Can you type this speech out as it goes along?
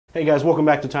Hey guys, welcome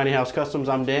back to Tiny House Customs.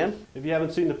 I'm Dan. If you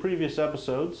haven't seen the previous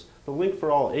episodes, the link for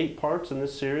all 8 parts in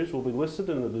this series will be listed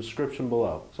in the description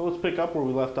below. So let's pick up where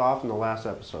we left off in the last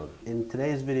episode. In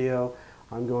today's video,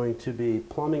 I'm going to be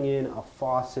plumbing in a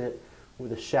faucet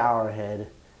with a shower head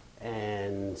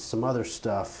and some other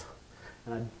stuff.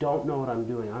 And I don't know what I'm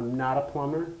doing. I'm not a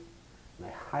plumber, and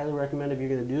I highly recommend if you're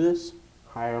going to do this,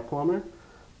 hire a plumber.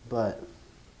 But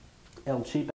El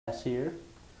Cheap Ass here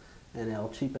and El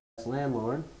Cheap Ass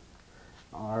Landlord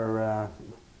are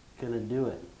gonna do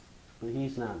it, but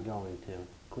he's not going to,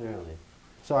 clearly.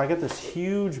 So I got this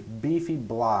huge beefy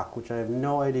block, which I have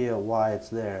no idea why it's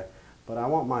there, but I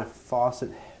want my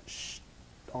faucet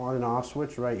on and off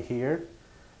switch right here.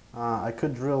 I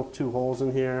could drill 2 holes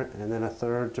in here and then a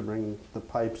third to bring the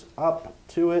pipes up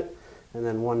to it, and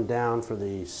then one down for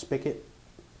the spigot,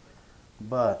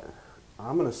 but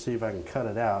I'm gonna see if I can cut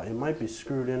it out. It might be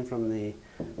screwed in from the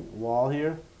wall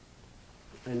here.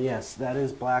 And yes, that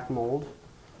is black mold.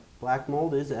 Black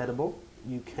mold is edible.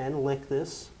 You can lick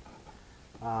this.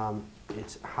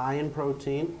 It's high in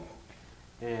protein,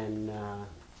 and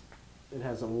it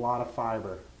has a lot of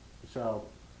fiber. So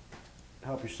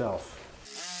help yourself.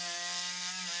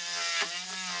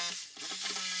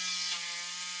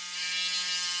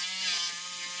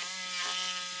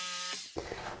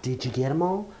 Did you get them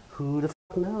all? Who the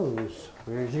f knows?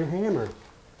 Where's your hammer?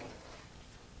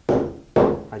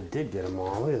 I did get them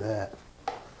all. Look at that.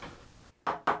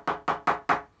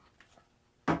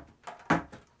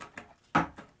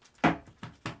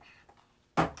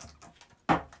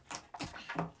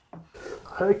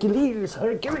 Hercules,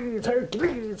 Hercules,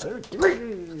 Hercules,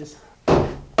 Hercules.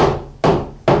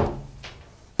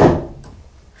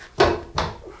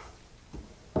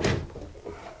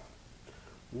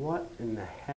 What in the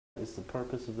heck is the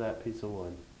purpose of that piece of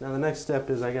wood? Now the next step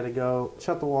is I gotta go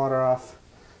shut the water off,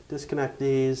 disconnect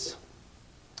these,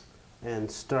 and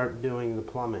start doing the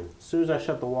plumbing. As soon as I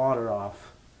shut the water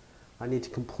off, I need to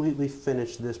completely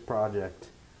finish this project.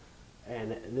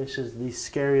 And this is the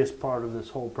scariest part of this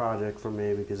whole project for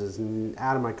me because it's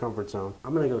out of my comfort zone.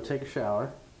 I'm gonna go take a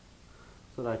shower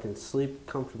so that I can sleep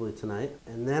comfortably tonight.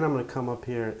 And then I'm gonna come up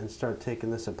here and start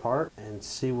taking this apart and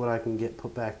see what I can get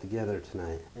put back together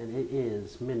tonight. And it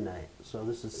is midnight, so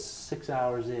this is 6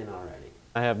 hours in already.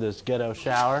 I have this ghetto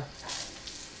shower.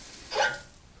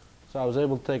 So I was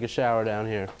able to take a shower down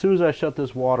here. As soon as I shut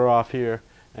this water off here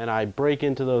and I break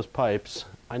into those pipes,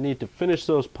 I need to finish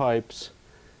those pipes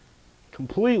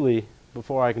completely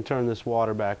before I can turn this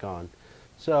water back on.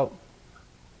 So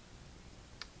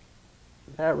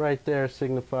that right there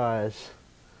signifies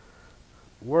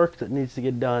work that needs to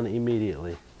get done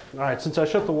immediately. Alright, since I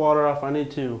shut the water off, I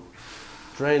need to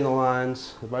drain the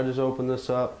lines. If I just open this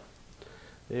up,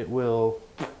 it will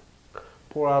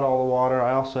pour out all the water.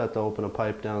 I also have to open a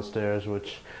pipe downstairs,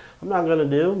 which I'm not going to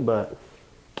do, but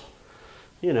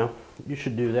you know, you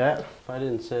should do that. If I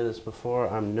didn't say this before,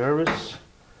 I'm nervous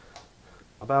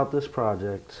about this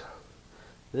project.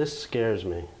 This scares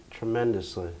me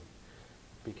tremendously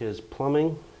because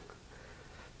plumbing,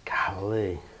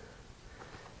 golly,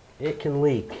 it can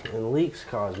leak, and leaks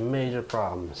cause major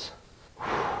problems.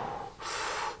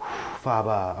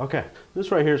 Faba. Okay, this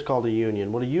right here is called a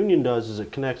union. What a union does is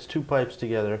it connects 2 pipes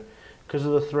together. Because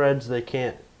of the threads, you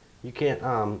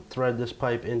can't thread this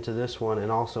pipe into this one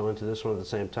and also into this one at the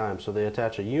same time. So they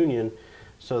attach a union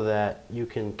so that you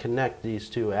can connect these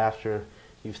 2 after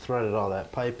you've threaded all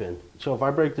that pipe in. So if I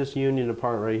break this union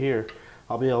apart right here,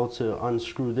 I'll be able to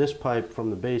unscrew this pipe from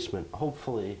the basement,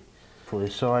 hopefully.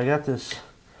 So I got this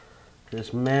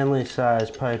manly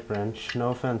size pipe wrench. No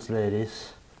offense,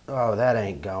 ladies. Oh, that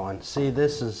ain't going. See,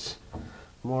 this is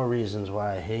more reasons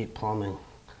why I hate plumbing.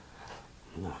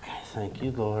 Okay, thank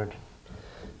you, Lord.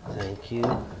 Thank you.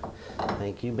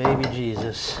 Thank you, baby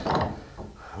Jesus.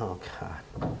 Oh,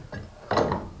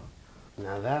 God.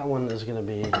 Now that one is going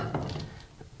to be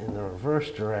in the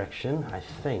reverse direction, I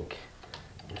think.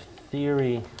 If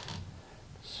theory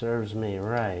serves me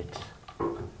right.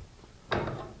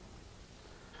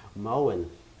 Mowing.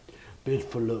 Built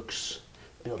for looks,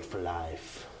 built for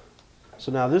life.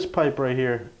 So now this pipe right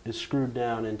here is screwed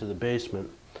down into the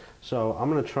basement. So I'm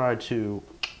going to try to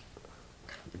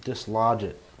dislodge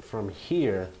it from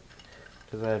here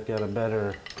because I've got a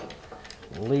better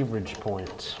leverage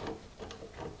point.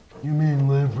 You mean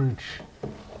leverage?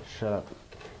 Shut up.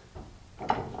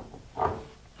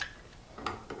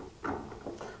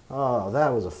 Oh, that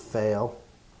was a fail.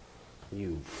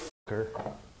 You fucker.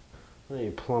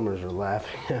 Many plumbers are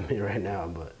laughing at me right now,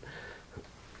 but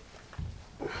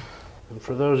and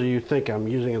for those of you who think I'm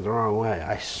using it the wrong way,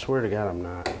 I swear to God I'm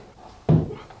not.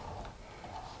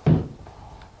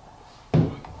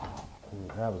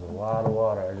 That was a lot of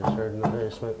water I just heard in the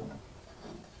basement.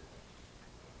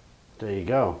 There you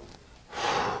go.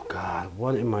 God,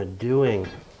 what am I doing?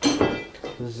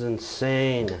 This is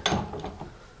insane.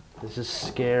 This is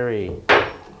scary.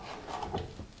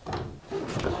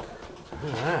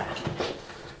 Alright.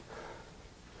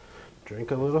 Drink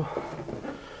a little.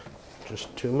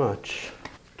 Just too much.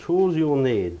 Tools you will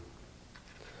need.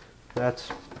 That's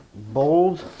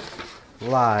bold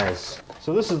lies.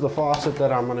 So this is the faucet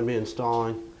that I'm going to be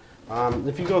installing.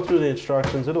 If you go through the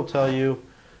instructions, it'll tell you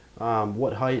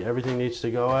what height everything needs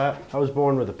to go at. I was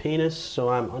born with a penis, so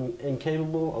I'm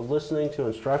incapable of listening to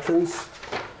instructions.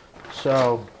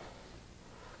 So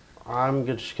I'm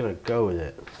just going to go with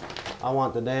it. I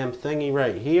want the damn thingy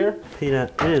right here.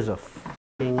 Peanut, it is a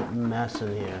f***ing mess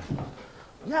in here.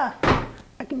 Yeah,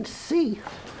 I can see.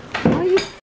 Why are you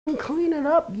f***ing clean it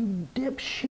up, you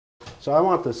dipshit? So I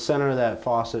want the center of that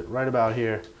faucet right about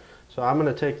here. So I'm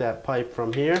going to take that pipe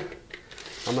from here.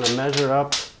 I'm going to measure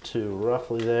up to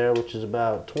roughly there, which is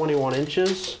about 21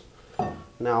 inches.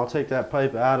 Now I'll take that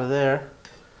pipe out of there.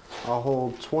 I'll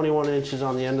hold 21 inches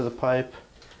on the end of the pipe,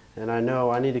 and I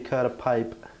know I need to cut a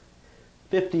pipe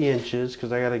 50 inches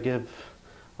because I got to give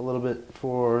a little bit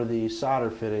for the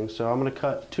solder fitting. So I'm going to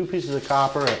cut 2 pieces of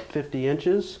copper at 50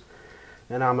 inches,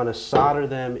 and I'm going to solder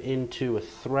them into a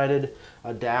threaded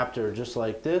adapter just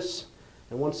like this.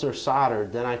 And once they're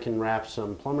soldered, then I can wrap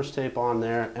some plumber's tape on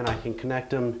there and I can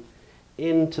connect them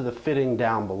into the fitting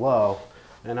down below,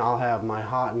 and I'll have my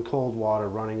hot and cold water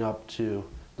running up to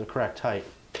the correct height.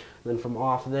 Then from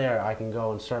off there I can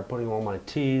go and start putting all my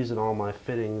T's and all my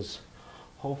fittings,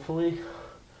 hopefully.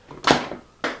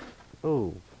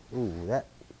 Ooh, that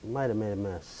might have made a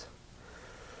mess.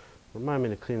 Remind me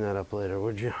to clean that up later,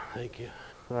 would you? Thank you.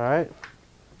 Alright.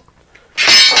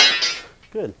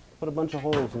 Good. Put a bunch of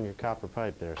holes in your copper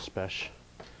pipe there, Spesh.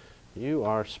 You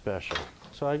are special.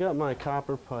 So I got my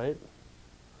copper pipe.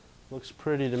 Looks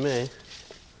pretty to me.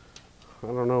 I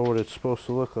don't know what it's supposed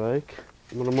to look like.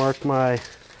 I'm going to mark my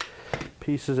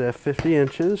pieces at 50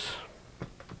 inches.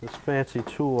 This fancy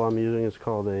tool I'm using is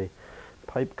called a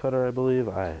pipe cutter, I believe.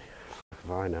 If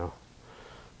I know.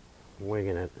 I'm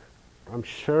winging it. I'm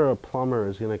sure a plumber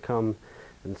is going to come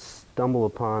and stumble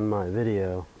upon my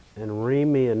video and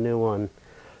ream me a new one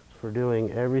for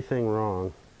doing everything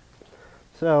wrong.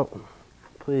 So,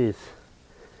 please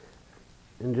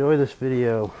enjoy this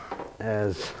video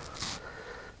as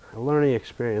a learning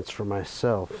experience for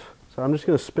myself. So I'm just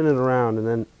going to spin it around, and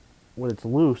then when it's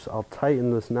loose, I'll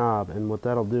tighten this knob, and what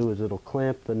that'll do is it'll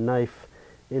clamp the knife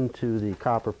into the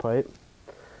copper pipe,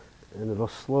 and it'll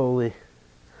slowly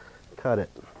cut it.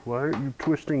 Why aren't you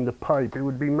twisting the pipe? It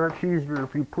would be much easier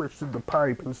if you twisted the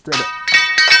pipe instead of...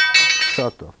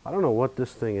 Shut the... I don't know what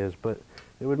this thing is, but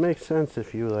it would make sense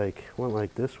if you went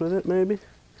like this with it, maybe?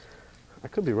 I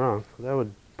could be wrong. That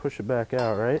would push it back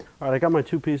out, right? Alright, I got my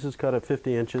 2 pieces cut at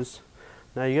 50 inches.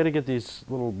 Now you gotta get these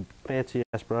little fancy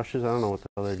ass brushes. I don't know what the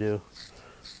hell they do.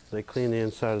 They clean the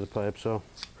inside of the pipe, so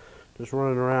just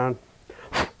run it around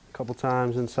a couple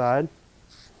times inside.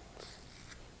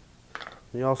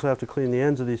 You also have to clean the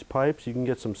ends of these pipes. You can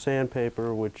get some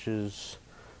sandpaper, which is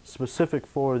specific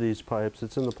for these pipes.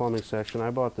 It's in the plumbing section.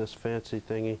 I bought this fancy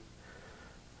thingy.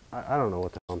 I don't know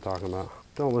what the hell I'm talking about.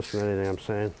 Don't listen to anything I'm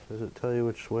saying. Does it tell you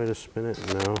which way to spin it?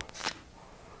 No.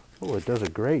 Oh, it does a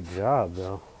great job,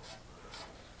 though.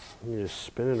 You just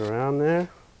spin it around there.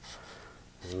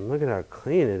 And look at how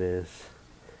clean it is.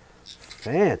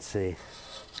 Fancy.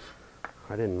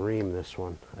 I didn't ream this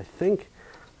one. I think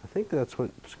that's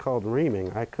what's called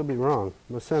reaming. I could be wrong.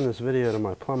 I'm going to send this video to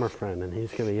my plumber friend, and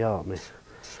he's going to yell at me.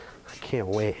 I can't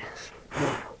wait.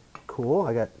 Cool.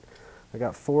 I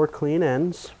got 4 clean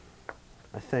ends,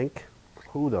 I think.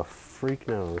 Who the freak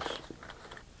knows?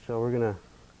 So we're going to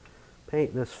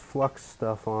paint this flux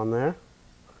stuff on there.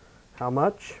 How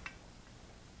much?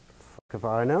 Fuck if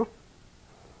I know.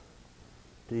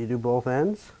 Do you do both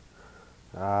ends?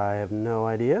 I have no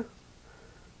idea.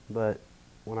 But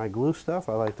when I glue stuff,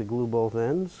 I like to glue both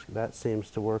ends. That seems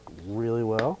to work really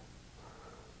well.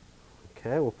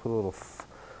 Okay, we'll put a little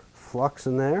flux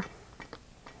in there.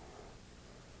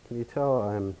 Can you tell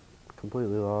I'm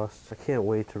completely lost? I can't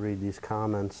wait to read these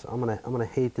comments. I'm gonna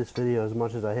hate this video as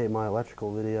much as I hate my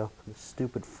electrical video. The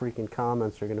stupid freaking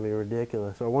comments are gonna be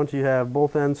ridiculous. So once you have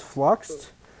both ends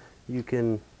fluxed, you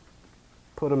can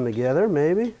put them together,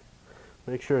 maybe.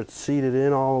 Make sure it's seated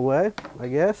in all the way, I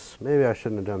guess. Maybe I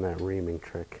shouldn't have done that reaming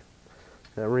trick.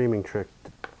 That reaming trick,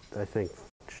 I think,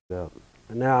 f***ed up.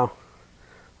 And now,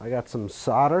 I got some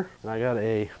solder. I got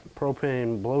a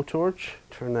propane blowtorch.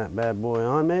 Turn that bad boy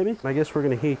on, maybe. I guess we're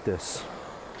gonna heat this.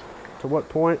 To what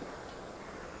point?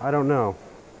 I don't know.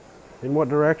 In what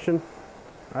direction?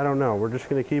 I don't know. We're just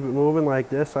going to keep it moving like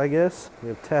this, I guess. We're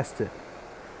going to test it.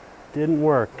 Didn't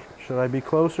work. Should I be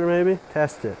closer maybe?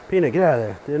 Test it. Peanut, get out of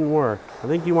there. Didn't work. I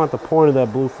think you want the point of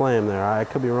that blue flame there. I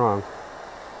could be wrong.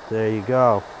 There you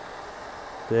go.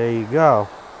 There you go.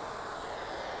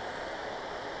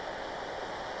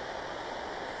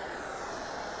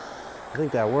 I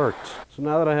think that worked. So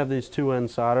now that I have these two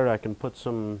ends soldered, I can put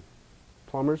some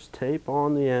plumber's tape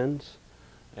on the ends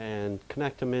and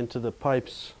connect them into the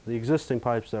pipes, the existing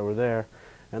pipes that were there,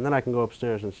 and then I can go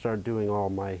upstairs and start doing all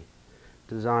my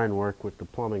design work with the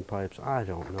plumbing pipes. I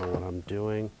don't know what I'm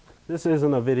doing. This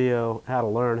isn't a video how to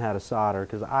learn how to solder,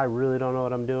 because I really don't know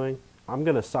what I'm doing. I'm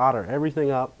going to solder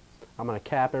everything up. I'm going to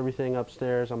cap everything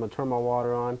upstairs. I'm going to turn my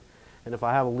water on, and if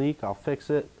I have a leak, I'll fix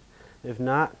it. If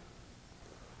not,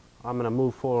 I'm going to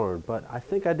move forward. But I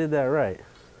think I did that right,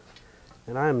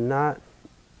 and I am not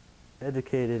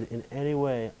educated in any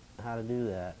way how to do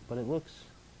that, but it looks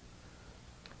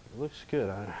good.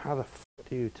 How the f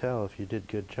do you tell if you did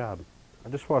a good job? I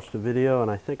just watched the video and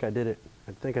I think I did it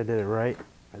right.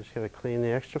 I just got to clean the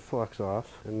extra flux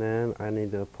off, and then I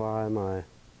need to apply my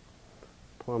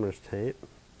plumber's tape.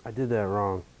 I did that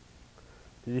wrong.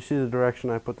 Did you see the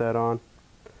direction I put that on?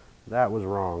 That was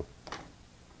wrong.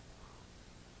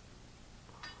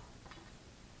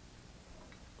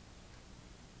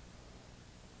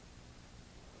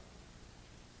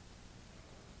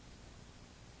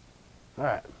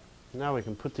 Alright, now we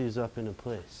can put these up into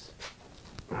place.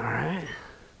 Alright,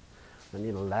 I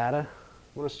need a ladder.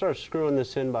 I'm going to start screwing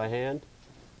this in by hand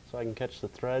so I can catch the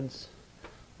threads.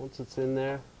 Once it's in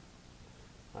there,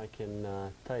 I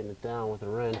can tighten it down with a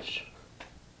wrench.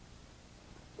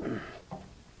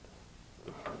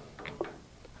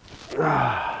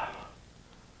 I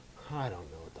don't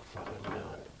know what the fuck I'm doing.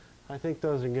 I think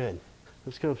those are good.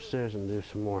 Let's go upstairs and do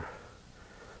some more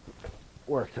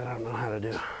work that I don't know how to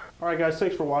do. Alright guys,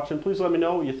 thanks for watching. Please let me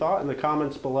know what you thought in the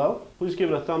comments below. Please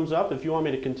give it a thumbs up if you want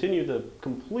me to continue the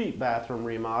complete bathroom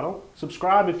remodel.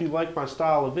 Subscribe if you like my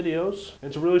style of videos.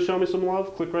 And to really show me some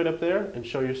love, click right up there and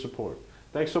show your support.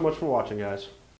 Thanks so much for watching, guys.